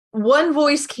One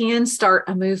voice can start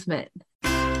a movement.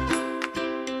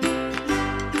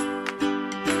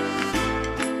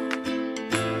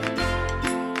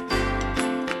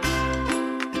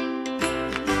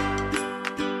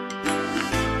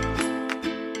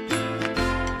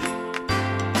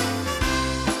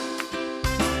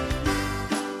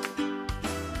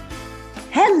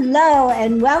 Hello,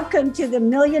 and welcome to the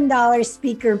Million Dollar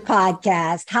Speaker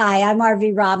Podcast. Hi, I'm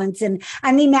RV Robinson.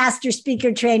 I'm the Master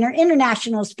Speaker Trainer,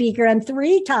 International Speaker, and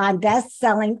three-time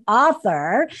best-selling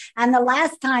author. And the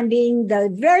last time being the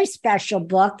very special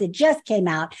book that just came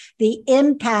out, The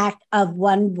Impact of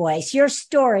One Voice. Your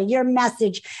story, your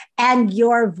message, and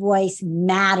your voice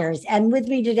matters. And with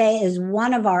me today is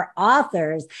one of our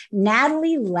authors,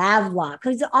 Natalie Lavelock,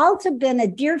 who's also been a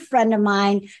dear friend of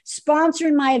mine,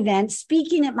 sponsoring my events,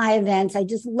 speaking at my events. I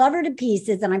just love her to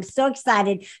pieces, and I'm so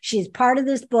excited she's part of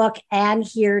this book and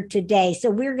here today. So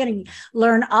we're going to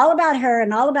learn all about her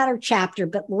and all about her chapter,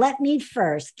 but let me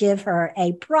first give her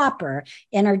a proper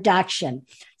introduction.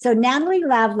 So Natalie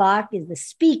Lavelock is a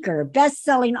speaker,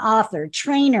 best-selling author,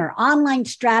 trainer, online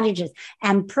strategist,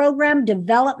 and program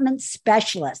development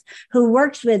specialist who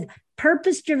works with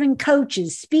purpose-driven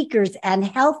coaches, speakers, and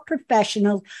health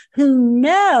professionals who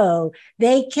know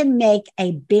they can make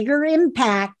a bigger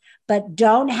impact, but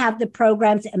don't have the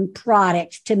programs and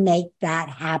products to make that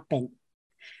happen.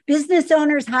 Business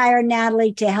owners hire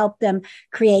Natalie to help them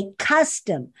create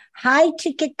custom,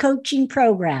 high-ticket coaching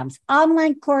programs,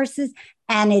 online courses,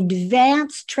 and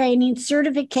advanced training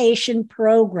certification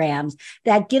programs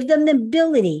that give them the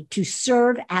ability to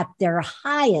serve at their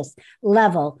highest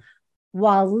level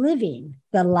while living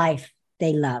the life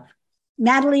they love.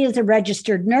 Natalie is a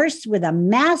registered nurse with a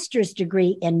master's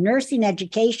degree in nursing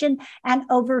education and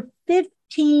over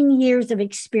 15 years of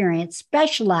experience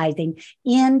specializing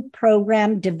in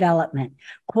program development,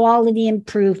 quality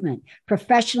improvement,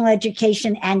 professional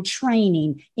education, and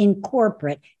training in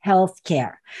corporate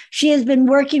healthcare. She has been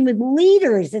working with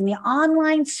leaders in the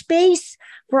online space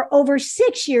for over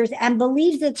 6 years and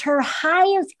believes it's her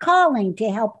highest calling to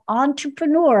help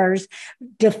entrepreneurs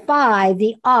defy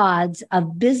the odds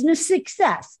of business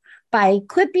success by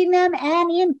equipping them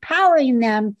and empowering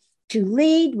them to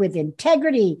lead with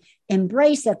integrity,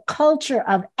 embrace a culture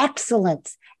of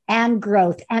excellence and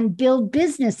growth, and build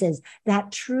businesses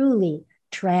that truly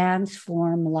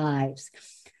transform lives.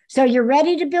 So you're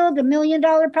ready to build a $1 million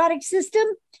product system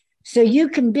so you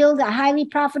can build a highly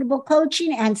profitable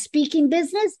coaching and speaking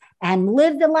business and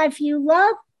live the life you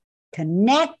love?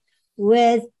 Connect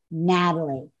with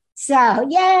Natalie. So,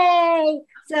 yay!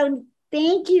 So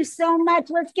thank you so much.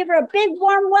 Let's give her a big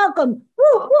warm welcome.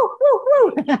 Woo, woo, woo,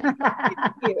 woo. Thank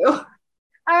you.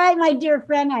 All right, my dear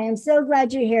friend, I am so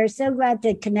glad you're here. So glad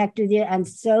to connect with you, and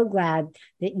so glad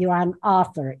that you're an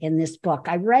author in this book.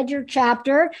 I read your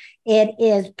chapter. It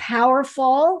is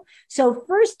powerful. So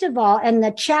first of all, and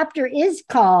the chapter is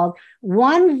called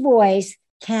One Voice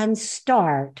Can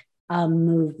Start a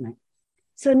Movement.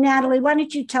 So Natalie, why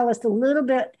don't you tell us a little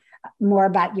bit more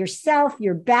about yourself,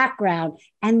 your background,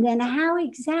 and then how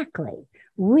exactly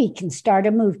we can start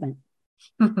a movement.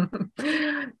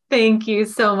 Thank you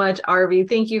so much, Arvi.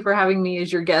 Thank you for having me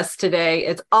as your guest today.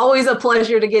 It's always a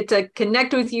pleasure to get to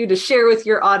connect with you, to share with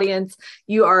your audience.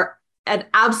 You are an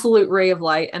absolute ray of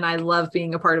light, and I love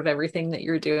being a part of everything that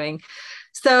you're doing.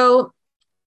 So,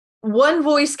 one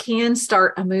voice can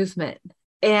start a movement.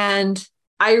 And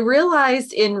I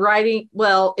realized in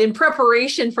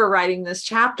preparation for writing this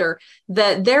chapter,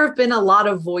 that there have been a lot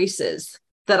of voices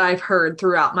that I've heard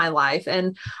throughout my life.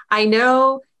 And I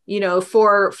know,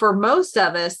 for most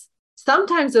of us,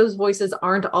 sometimes those voices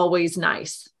aren't always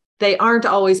nice. They aren't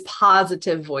always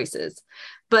positive voices.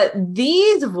 But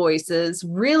these voices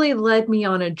really led me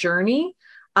on a journey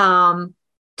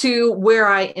to where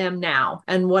I am now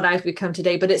and what I've become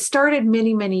today. But it started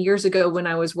many, many years ago when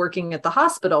I was working at the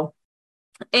hospital.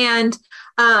 And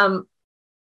I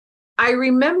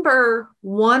remember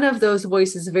one of those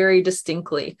voices very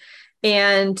distinctly.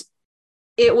 And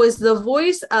it was the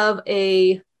voice of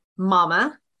a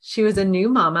mama. She was a new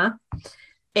mama.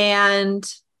 And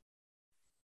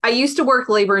I used to work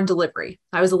labor and delivery.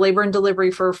 I was a labor and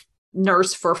delivery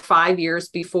nurse for 5 years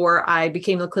before I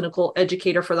became the clinical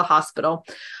educator for the hospital.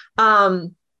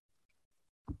 And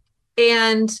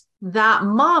that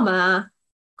mama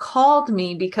called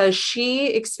me because she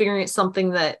experienced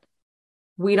something that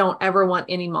we don't ever want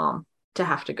any mom to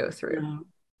have to go through. No.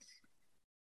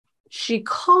 She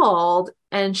called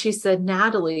and she said,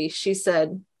 Natalie, she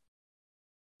said,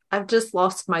 I've just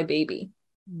lost my baby.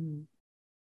 Mm.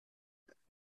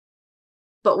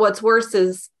 But what's worse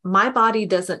is my body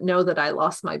doesn't know that I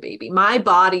lost my baby. My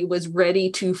body was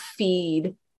ready to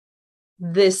feed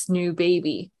this new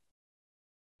baby.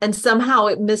 And somehow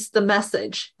it missed the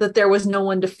message that there was no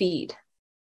one to feed.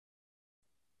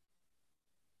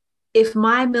 If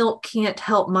my milk can't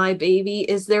help my baby,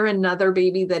 is there another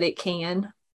baby that it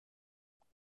can?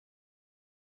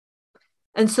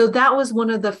 And so that was one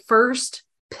of the first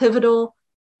pivotal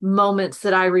moments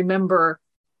that I remember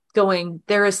going,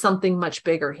 there is something much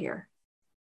bigger here.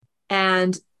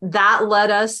 And that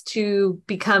led us to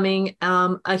becoming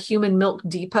a human milk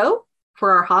depot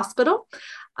for our hospital,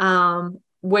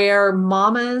 where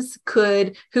mamas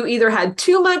who either had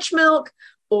too much milk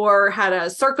or had a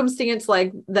circumstance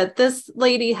like that this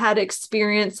lady had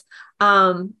experienced,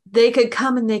 they could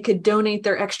come and they could donate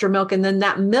their extra milk. And then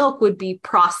that milk would be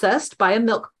processed by a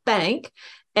milk bank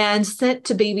and sent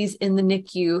to babies in the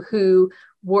NICU who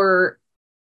were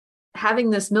having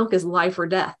this milk as life or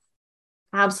death,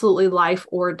 absolutely life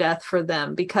or death for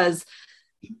them. Because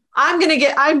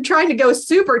I'm trying to go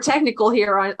super technical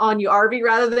here on you, Arvi,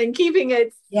 rather than keeping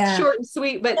it short and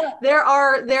sweet. But there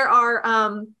are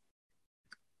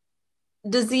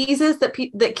diseases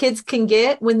that kids can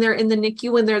get when they're in the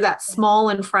NICU, when they're that small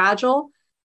and fragile,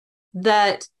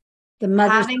 that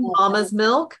having mama's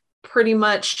milk pretty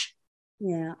much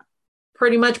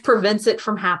prevents it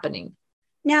from happening.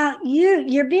 Now,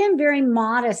 you're being very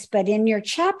modest, but in your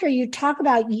chapter, you talk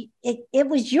about it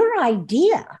was your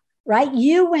idea, right?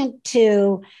 You went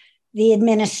to the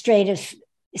administrative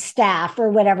staff or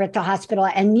whatever at the hospital,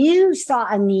 and you saw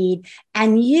a need,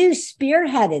 and you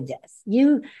spearheaded this.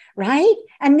 Right?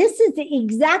 And this is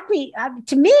exactly,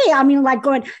 to me, I mean, like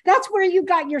going, that's where you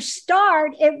got your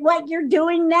start at what you're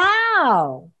doing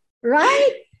now,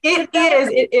 right? It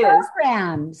is.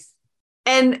 Programs.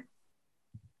 And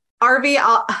Arvi,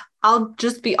 I'll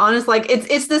just be honest, like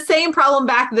it's the same problem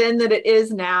back then that it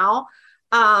is now.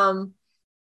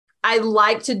 I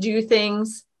like to do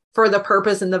things for the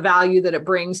purpose and the value that it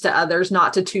brings to others,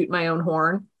 not to toot my own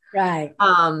horn. Right.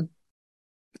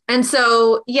 And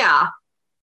so, yeah,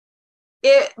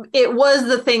 it was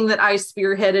the thing that I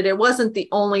spearheaded. It wasn't the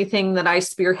only thing that I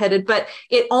spearheaded, but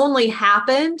it only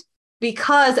happened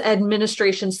because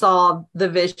administration saw the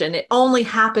vision. It only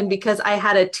happened because I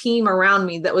had a team around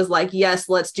me that was like, yes,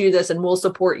 let's do this, and we'll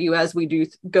support you as we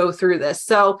go through this.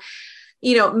 So,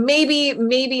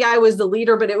 maybe I was the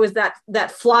leader, but it was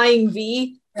that flying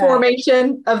V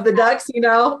formation of the ducks.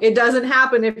 It doesn't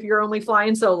happen if you're only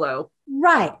flying solo.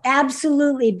 Right.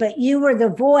 Absolutely. But you were the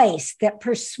voice that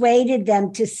persuaded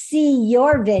them to see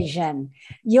your vision.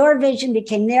 Your vision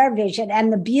became their vision.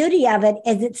 And the beauty of it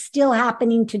is it's still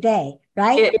happening today,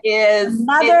 right? It is.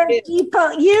 Mother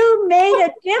Depot, you made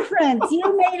a difference.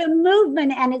 You made a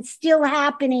movement, and it's still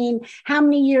happening. How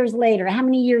many years later? How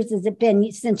many years has it been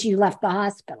since you left the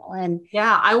hospital? And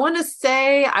yeah, I want to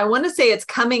say it's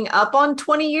coming up on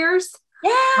 20 years.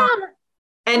 Yeah.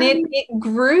 And it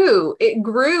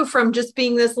grew from just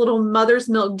being this little mother's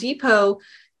milk depot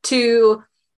to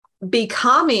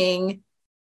becoming,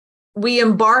 we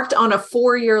embarked on a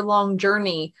 4-year-long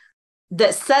journey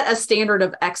that set a standard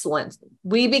of excellence.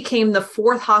 We became the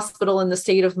 4th hospital in the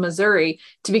state of Missouri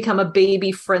to become a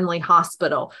baby-friendly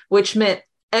hospital, which meant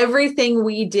everything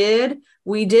we did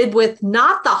with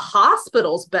not the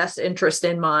hospital's best interest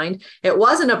in mind. It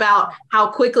wasn't about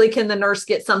how quickly can the nurse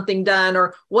get something done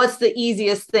or what's the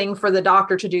easiest thing for the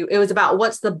doctor to do. It was about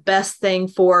what's the best thing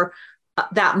for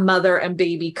that mother and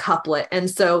baby couplet. And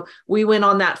so we went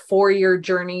on that 4-year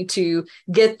journey to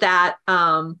get that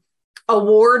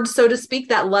award, so to speak,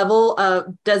 that level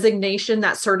of designation,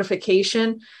 that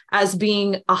certification as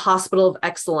being a hospital of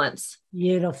excellence.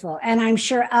 Beautiful. And I'm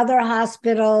sure other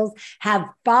hospitals have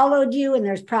followed you, and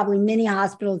there's probably many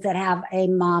hospitals that have a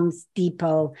mom's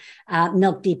depot,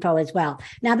 milk depot as well.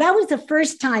 Now, that was the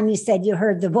first time you said you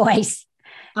heard the voice.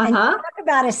 And you talk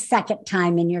about a second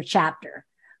time in your chapter.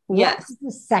 Yes. What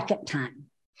was the second time?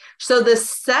 So the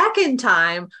second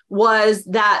time was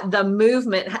that the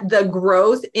movement, the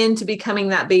growth into becoming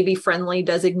that baby-friendly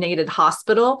designated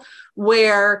hospital,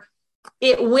 where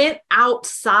it went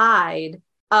outside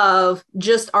of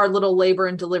just our little labor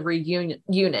and delivery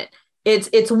unit.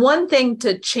 It's one thing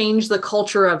to change the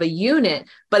culture of a unit,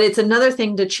 but it's another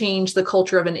thing to change the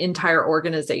culture of an entire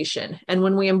organization. And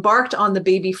when we embarked on the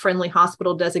baby-friendly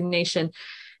hospital designation,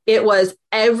 it was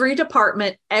every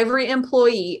department, every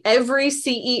employee, every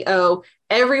CEO,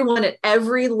 everyone at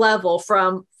every level,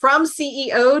 from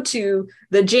CEO to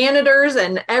the janitors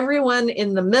and everyone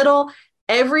in the middle,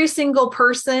 every single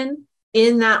person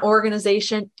in that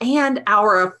organization and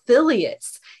our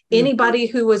affiliates, anybody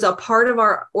who was a part of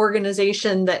our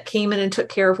organization that came in and took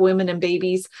care of women and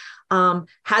babies,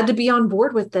 had to be on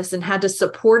board with this and had to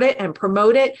support it and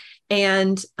promote it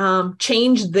and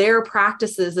change their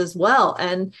practices as well.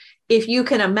 And if you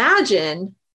can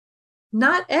imagine,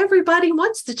 not everybody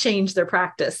wants to change their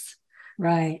practice.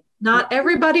 Right. Not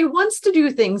everybody wants to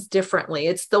do things differently.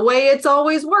 It's the way it's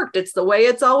always worked. It's the way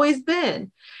it's always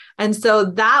been. And so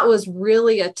that was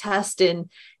really a test in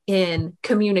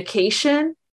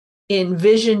communication, in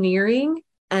visioneering,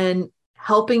 and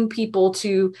helping people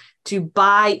to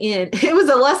buy in. It was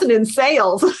a lesson in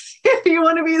sales. If you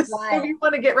want to be, Right. if you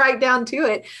want to get right down to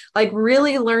it, like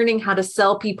really learning how to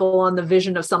sell people on the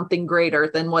vision of something greater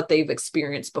than what they've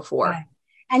experienced before. Right.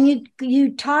 And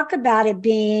you talk about it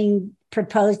being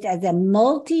proposed as a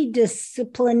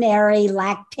multidisciplinary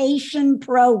lactation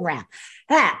program.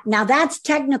 Now that's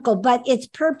technical, but its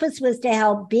purpose was to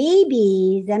help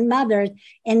babies and mothers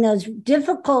in those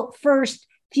difficult first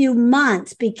few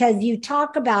months, because you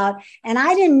talk about, and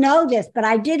I didn't know this, but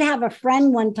I did have a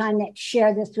friend one time that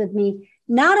shared this with me.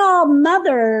 Not all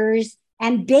mothers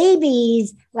and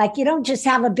babies, like you don't just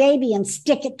have a baby and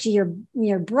stick it to your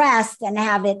breast and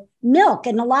have it milk.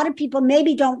 And a lot of people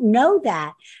maybe don't know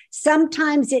that.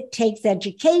 Sometimes it takes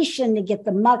education to get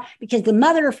the mother, because the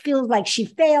mother feels like she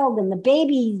failed and the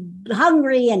baby's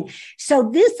hungry. And so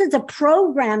this is a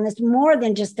program that's more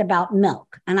than just about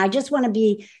milk. And I just want to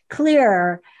be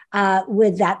clear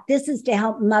with that. This is to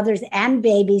help mothers and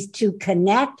babies to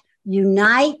connect,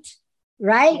 unite,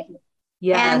 right?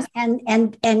 Yes. And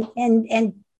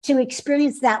to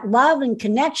experience that love and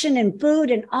connection and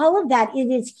food and all of that.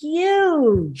 It is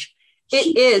huge.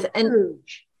 It is. And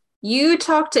you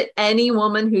talk to any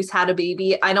woman who's had a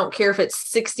baby, I don't care if it's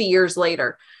 60 years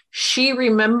later, she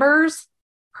remembers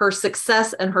her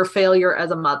success and her failure as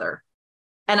a mother.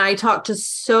 And I talk to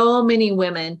so many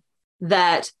women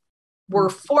that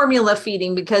were formula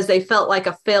feeding because they felt like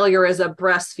a failure as a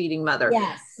breastfeeding mother.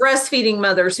 Yes. Breastfeeding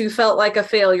mothers who felt like a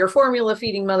failure, formula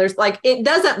feeding mothers. Like, it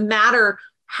doesn't matter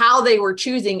how they were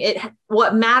choosing it.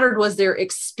 What mattered was their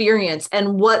experience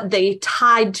and what they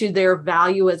tied to their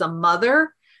value as a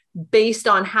mother based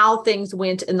on how things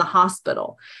went in the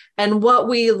hospital. And what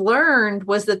we learned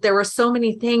was that there were so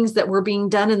many things that were being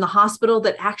done in the hospital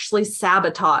that actually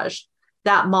sabotaged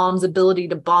that mom's ability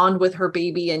to bond with her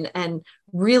baby and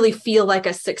really feel like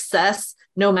a success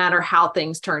no matter how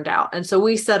things turned out. And so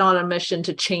we set on a mission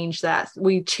to change that.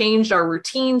 We changed our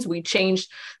routines. We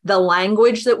changed the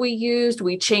language that we used.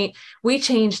 We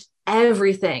changed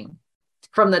everything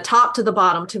from the top to the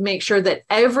bottom to make sure that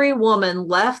every woman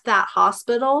left that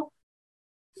hospital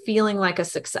feeling like a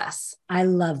success. I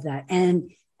love that.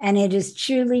 And it is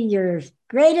truly your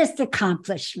greatest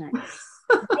accomplishment.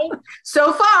 Right?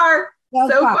 So far.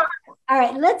 So far. All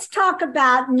right, let's talk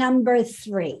about number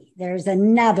 3. There's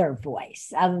another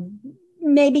voice of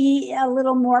maybe a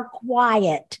little more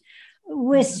quiet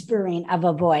whispering of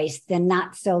a voice than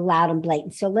not so loud and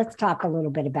blatant. So let's talk a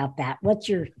little bit about that. What's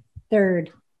your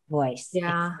third voice?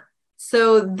 Yeah.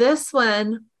 So this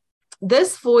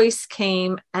voice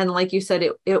came, and like you said,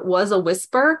 it was a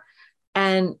whisper,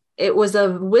 and it was a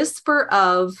whisper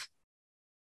of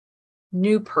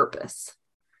new purpose.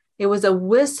 It was a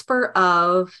whisper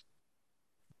of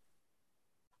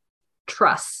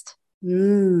trust.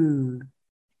 Mm.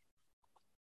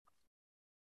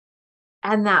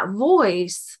 And that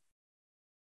voice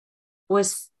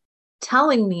was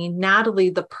telling me, Natalie,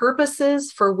 the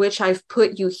purposes for which I've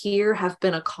put you here have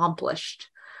been accomplished.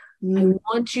 I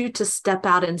want you to step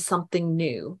out in something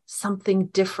new, something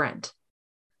different.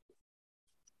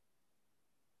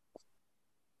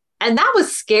 And that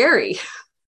was scary.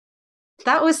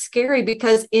 That was scary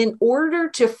because in order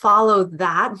to follow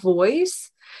that voice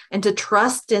and to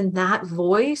trust in that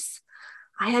voice,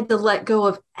 I had to let go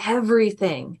of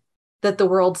everything that the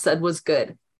world said was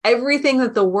good, everything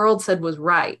that the world said was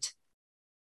right,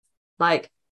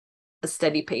 like a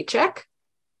steady paycheck,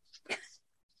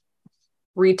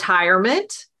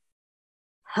 retirement,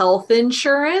 health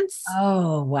insurance.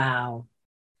 Oh, wow.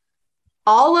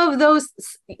 All of those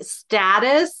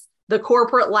status, the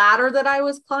corporate ladder that I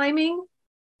was climbing.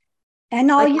 And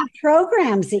all your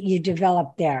programs that you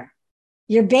developed there,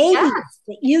 your babies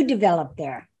that you developed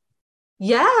there.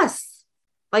 Yes.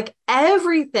 Like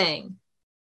everything.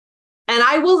 And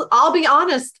I'll be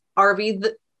honest, Arvi,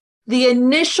 the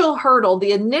initial hurdle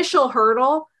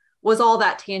was all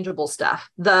that tangible stuff.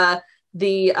 The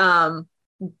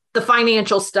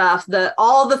financial stuff,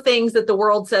 all the things that the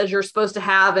world says you're supposed to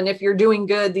have. And if you're doing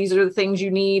good, these are the things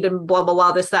you need and blah, blah,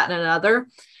 blah, this, that, and another.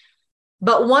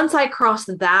 But once I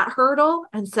crossed that hurdle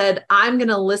and said, I'm going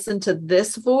to listen to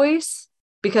this voice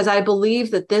because I believe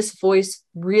that this voice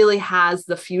really has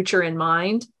the future in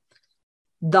mind,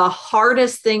 the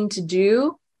hardest thing to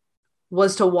do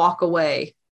was to walk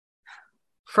away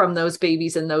from those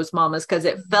babies and those mamas, because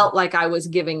it felt like I was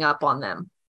giving up on them.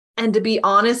 And to be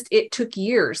honest, it took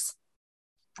years.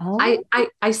 Oh.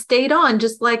 I stayed on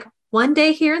just like one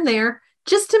day here and there,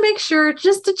 just to make sure,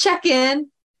 just to check in,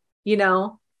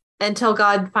 until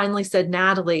God finally said,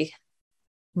 Natalie,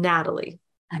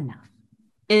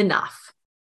 enough.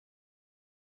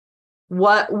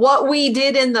 What we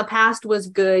did in the past was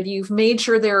good. You've made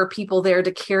sure there are people there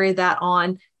to carry that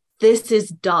on. This is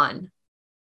done.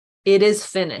 It is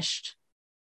finished.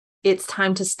 It's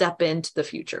time to step into the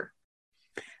future.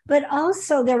 But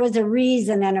also there was a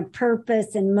reason and a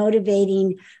purpose and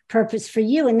motivating purpose for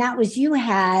you. And that was, you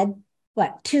had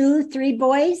what, 2, 3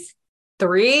 boys?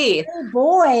 3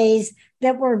 boys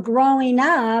that were growing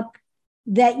up,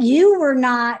 that you were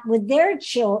not with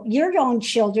your own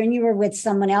children, you were with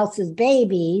someone else's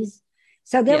babies.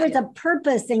 So there was a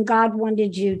purpose, and God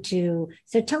wanted you to.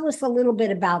 So tell us a little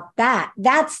bit about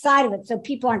that side of it. So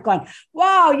people aren't going,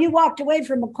 wow, you walked away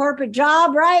from a corporate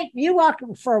job, right? You walked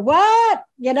for what?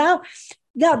 No,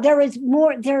 there is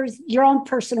more. There's your own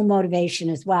personal motivation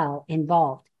as well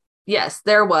involved. Yes,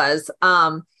 there was.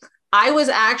 I was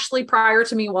actually, prior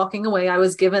to me walking away, I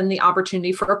was given the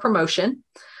opportunity for a promotion,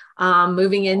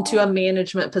 moving into a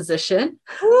management position.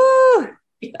 Woo!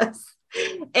 Yes.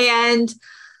 And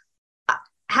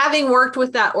having worked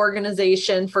with that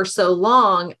organization for so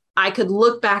long, I could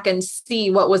look back and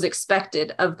see what was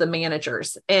expected of the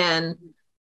managers. And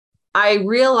I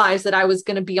realized that I was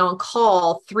going to be on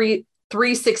call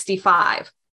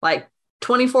 365, like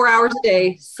 24 hours a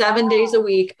day, 7 days a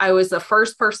week. I was the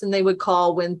first person they would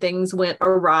call when things went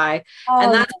awry.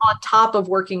 And that's on top of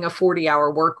working a 40-hour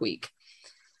work week.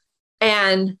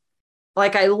 And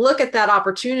like, I look at that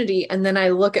opportunity, and then I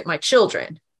look at my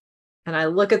children, and I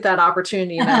look at that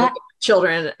opportunity, and I look at my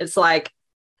children. It's like,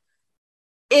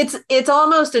 it's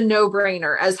almost a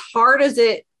no-brainer. As hard as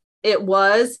it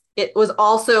was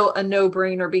also a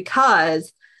no-brainer,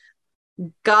 because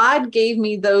God gave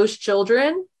me those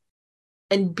children,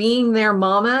 and being their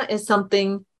mama is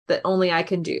something that only I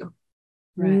can do.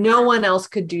 Right. No one else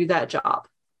could do that job.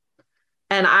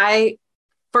 And I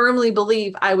firmly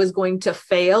believe I was going to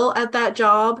fail at that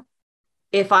job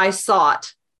if I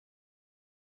sought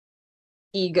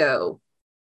ego,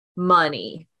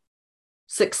 money,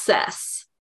 success,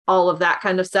 all of that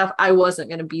kind of stuff. I wasn't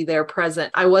going to be there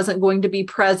present. I wasn't going to be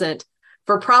present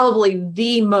for probably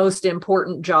the most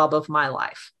important job of my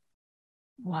life.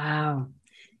 Wow.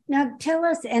 Now tell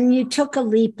us, and you took a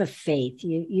leap of faith.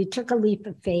 You took a leap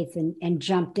of faith and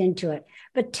jumped into it.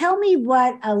 But tell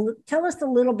us a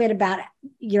little bit about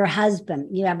your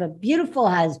husband. You have a beautiful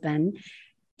husband,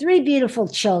 3 beautiful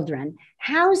children.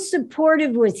 How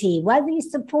supportive was he? Was he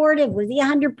supportive? Was he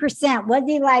 100%? Was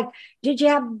he like, did you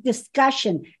have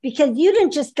discussion? Because you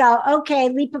didn't just go, okay,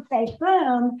 leap of faith,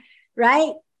 boom,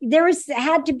 right?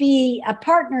 Had to be a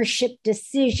partnership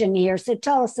decision here. So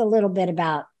tell us a little bit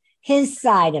about his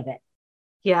side of it.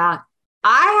 Yeah.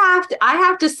 I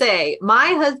have to say,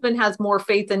 my husband has more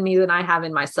faith in me than I have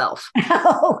in myself.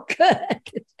 Oh, good.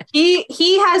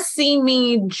 He has seen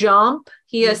me jump.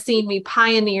 He has seen me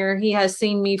pioneer. He has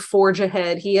seen me forge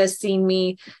ahead. He has seen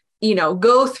me,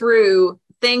 go through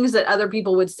things that other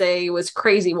people would say was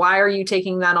crazy. Why are you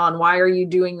taking that on? Why are you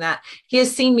doing that? He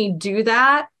has seen me do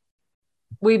that.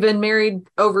 We've been married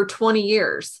over 20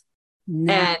 years.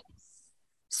 Nice. And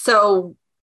so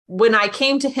when I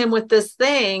came to him with this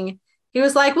thing, he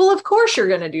was like, well, of course you're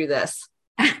going to do this.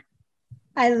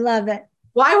 I love it.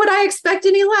 Why would I expect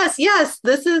any less? Yes,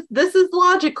 this is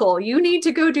logical. You need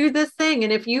to go do this thing.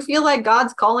 And if you feel like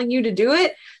God's calling you to do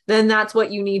it, then that's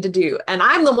what you need to do. And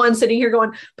I'm the one sitting here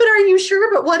going, but are you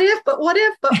sure? But what if? But what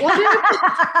if? But what if?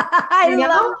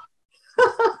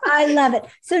 I love it.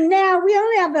 So now we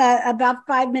only have about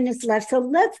 5 minutes left. So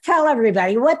let's tell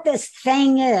everybody what this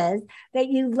thing is that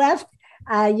you left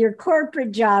your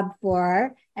corporate job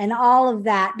for and all of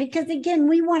that. Because again,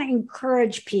 we want to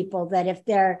encourage people that if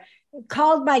they're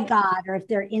called by God or if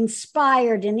they're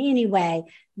inspired in any way,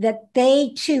 that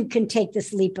they too can take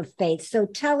this leap of faith. So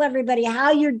tell everybody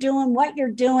how you're doing, what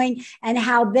you're doing, and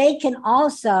how they can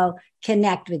also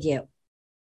connect with you.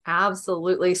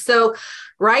 Absolutely. So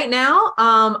right now,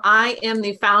 I am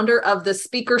the founder of the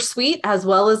Speaker Suite, as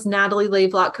well as Natalie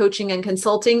Lavelock Coaching and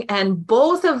Consulting. And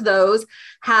both of those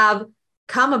have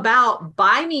come about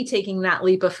by me taking that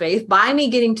leap of faith, by me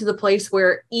getting to the place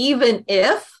where even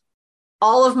if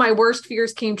all of my worst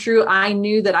fears came true. I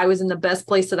knew that I was in the best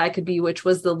place that I could be, which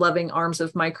was the loving arms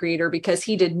of my Creator, because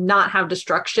He did not have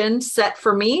destruction set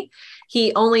for me.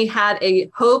 He only had a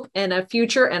hope and a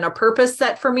future and a purpose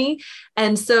set for me.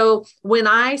 And so when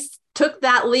I took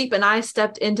that leap and I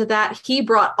stepped into that, He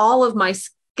brought all of my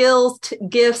skills,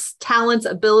 gifts, talents,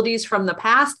 abilities from the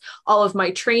past, all of my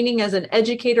training as an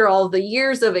educator, all of the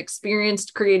years of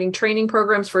experience creating training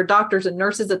programs for doctors and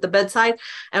nurses at the bedside,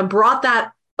 and brought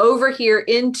that over here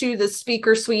into the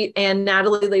speaker suite and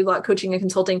Natalie Lavelock Coaching and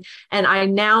Consulting. And I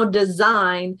now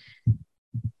design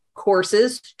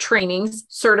courses, trainings,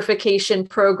 certification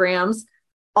programs,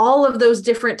 all of those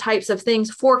different types of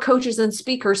things for coaches and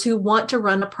speakers who want to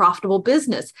run a profitable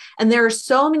business. And there are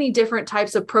so many different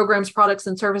types of programs, products,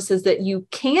 and services that you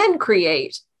can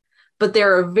create, but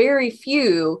there are very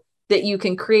few that you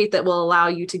can create that will allow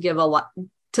you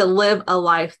to live a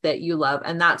life that you love.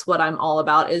 And that's what I'm all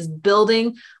about, is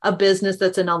building a business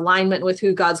that's in alignment with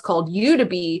who God's called you to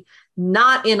be,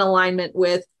 not in alignment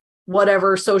with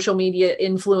whatever social media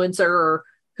influencer or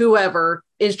whoever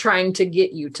is trying to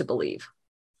get you to believe.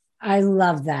 I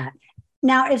love that.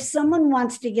 Now, if someone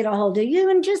wants to get a hold of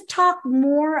you and just talk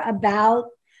more about,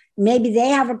 maybe they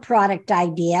have a product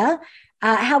idea,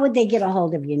 how would they get a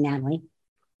hold of you, Natalie?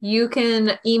 You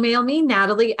can email me,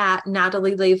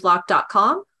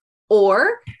 Natalie@natalielavelock.com,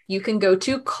 or you can go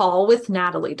to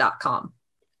callwithnatalie.com.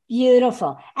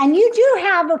 Beautiful. And you do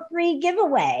have a free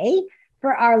giveaway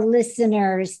for our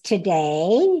listeners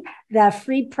today, the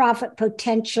free profit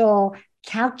potential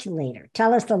calculator.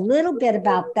 Tell us a little bit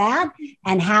about that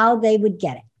and how they would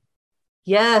get it.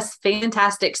 Yes,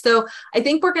 fantastic. So I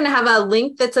think we're going to have a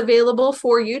link that's available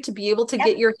for you to be able to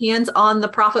get your hands on the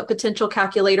profit potential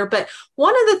calculator. But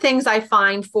one of the things I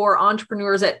find for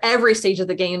entrepreneurs at every stage of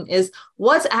the game is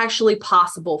what's actually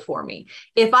possible for me.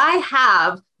 If I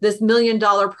have this $1 million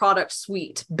product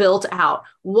suite built out,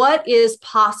 what is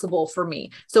possible for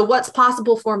me? So what's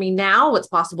possible for me now? What's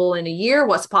possible in a year?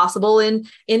 What's possible in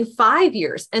 5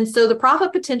 years? And so the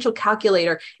profit potential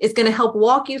calculator is going to help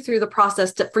walk you through the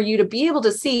process for you to be able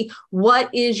to see what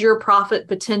is your profit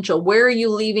potential? Where are you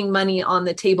leaving money on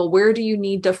the table? Where do you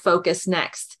need to focus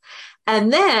next?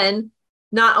 And then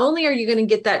not only are you going to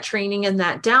get that training and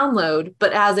that download,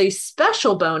 but as a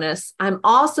special bonus, I'm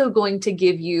also going to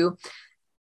give you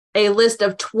a list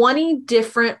of 20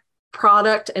 different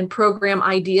product and program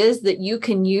ideas that you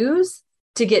can use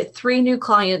to get 3 new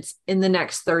clients in the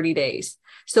next 30 days.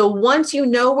 So once you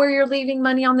know where you're leaving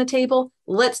money on the table,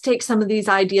 let's take some of these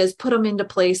ideas, put them into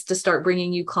place to start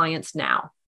bringing you clients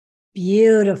now.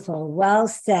 Beautiful. Well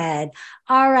said.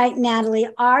 All right, Natalie,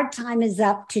 our time is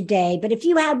up today. But if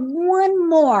you had one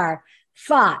more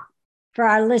thought for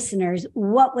our listeners,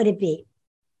 what would it be?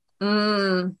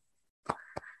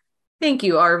 Thank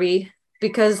you, Arvi,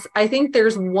 because I think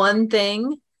there's one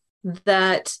thing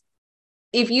that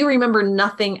if you remember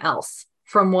nothing else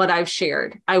from what I've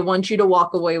shared, I want you to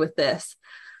walk away with this.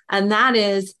 And that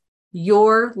is,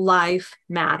 your life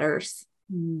matters.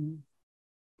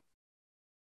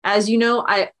 As you know,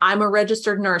 I'm a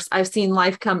registered nurse. I've seen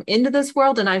life come into this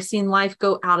world and I've seen life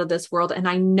go out of this world. And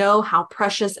I know how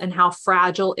precious and how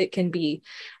fragile it can be.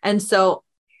 And so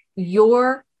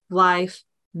your life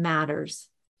matters.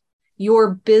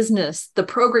 Your business, the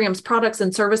programs, products,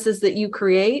 and services that you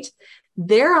create,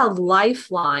 they're a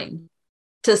lifeline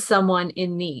to someone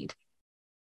in need.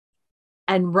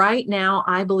 And right now,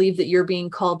 I believe that you're being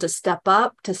called to step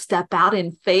up, to step out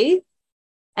in faith,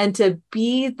 and to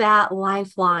be that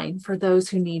lifeline for those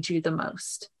who need you the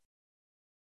most.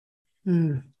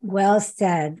 Well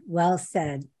said. Well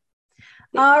said.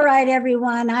 All right,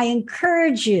 everyone. I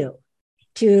encourage you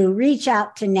to reach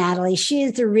out to Natalie. She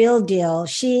is the real deal.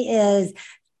 She is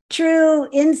true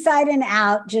inside and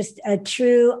out, just a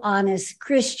true, honest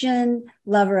Christian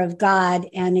lover of God.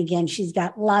 And again, she's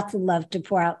got lots of love to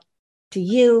pour out to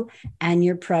you and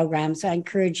your program. So I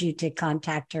encourage you to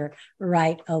contact her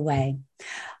right away.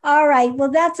 All right.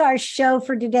 Well, that's our show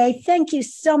for today. Thank you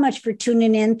so much for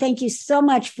tuning in. Thank you so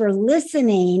much for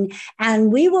listening. And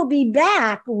we will be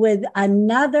back with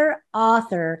another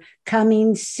author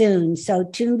coming soon. So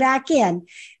tune back in.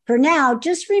 For now,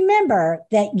 just remember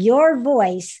that your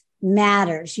voice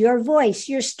matters. Your voice,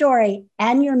 your story,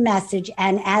 and your message.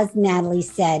 And as Natalie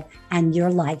said, and your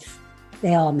life,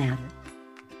 they all matter.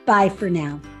 Bye for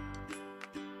now.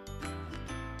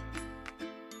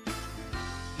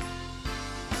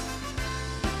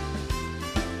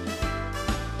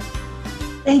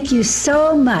 Thank you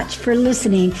so much for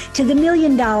listening to the $1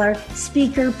 Million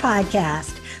Speaker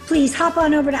Podcast. Please hop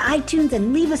on over to iTunes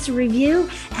and leave us a review,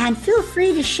 and feel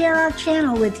free to share our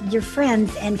channel with your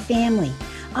friends and family.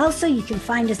 Also, you can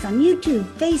find us on YouTube,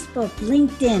 Facebook,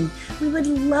 LinkedIn. We would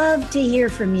love to hear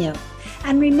from you.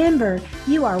 And remember,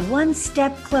 you are one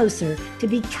step closer to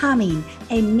becoming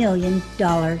a $1 million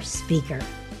speaker.